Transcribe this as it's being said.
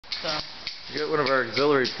So. We got one of our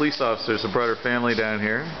auxiliary police officers who brought her family down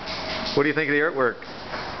here. What do you think of the artwork?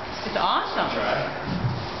 It's awesome.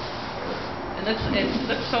 It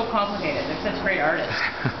looks so complicated. They're such great artists.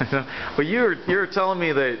 Well, you're telling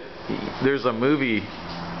me that there's a movie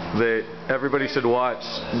that everybody should watch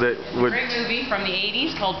that would... It's a great movie from the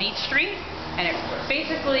 80s called Beat Street, and it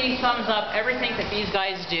basically sums up everything that these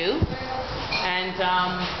guys do, and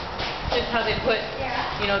just how they put,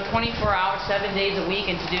 24 hours, 7 days a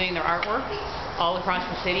week into doing their artwork all across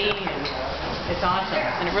the city, and it's awesome.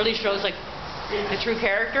 And it really shows like the true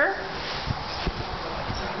character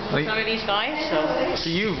of some of these guys. So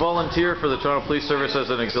you volunteer for the Toronto Police Service as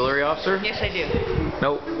an auxiliary officer? Yes, I do.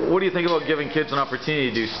 Now, what do you think about giving kids an opportunity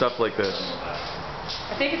to do stuff like this?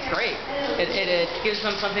 I think it's great. It gives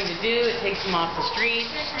them something to do. It takes them off the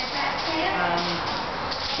street.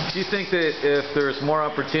 Do you think that if there's more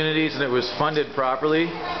opportunities and it was funded properly,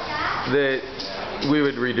 that we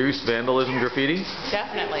would reduce vandalism, graffiti?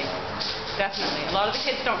 Definitely. Definitely. A lot of the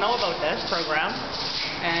kids don't know about this program,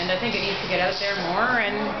 and I think it needs to get out there more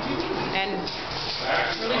and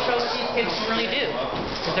really show what these kids can really do,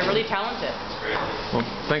 because they're really talented. Well,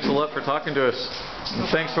 thanks a lot for talking to us. And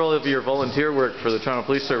thanks for all of your volunteer work for the Toronto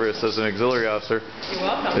Police Service as an auxiliary officer. You're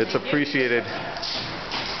welcome. It's appreciated.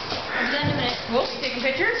 I'm done in a minute. Cool. You taking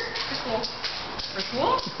pictures? For school. For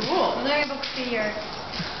school? Cool. I'm learning about graffiti art.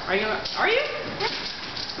 Are you? No, you're not, are you?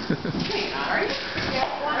 Yeah.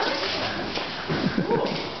 Cool.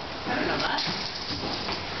 I don't know that.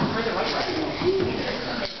 Where's the white one?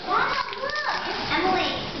 Mom, look! Emily.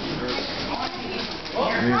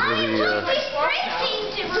 These are the...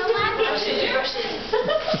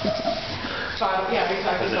 Yeah,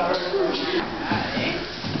 exactly.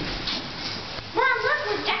 Mom, look,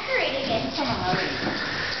 we're decorating it.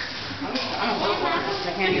 I don't know. I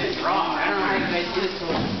can't even draw. I don't know how you guys do it so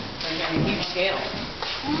like on a huge scale.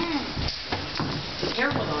 Be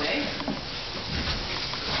careful though, eh?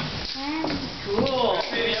 Cool.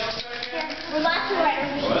 Yeah, we're lots of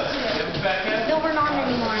writers. No, we're not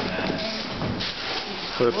anymore.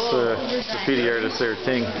 That's graffiti artist there,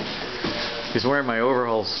 Ting. He's wearing my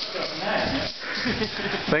overalls.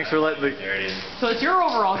 Thanks for letting me... So it's your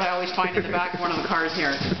overalls I always find in the back of one of the cars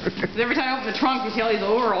here. Every time I open the trunk, we see all these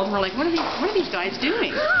overalls, and we're like, what are these guys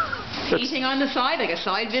doing? Eating on the side, like a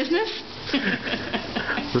side business?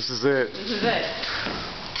 This is it. This is it.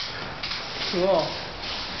 Cool.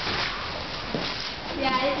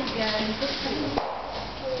 Yeah, this is good.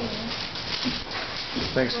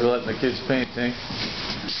 Thanks for letting the kids paint, Ting.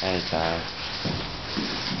 Anytime.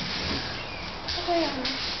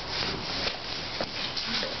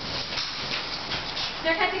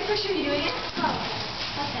 Derek, can I take a picture of you doing it? Oh,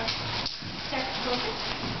 okay. Derek, focus.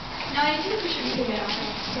 No, I need to take a picture of you doing it.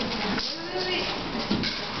 Wait.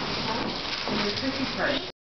 The cookie part.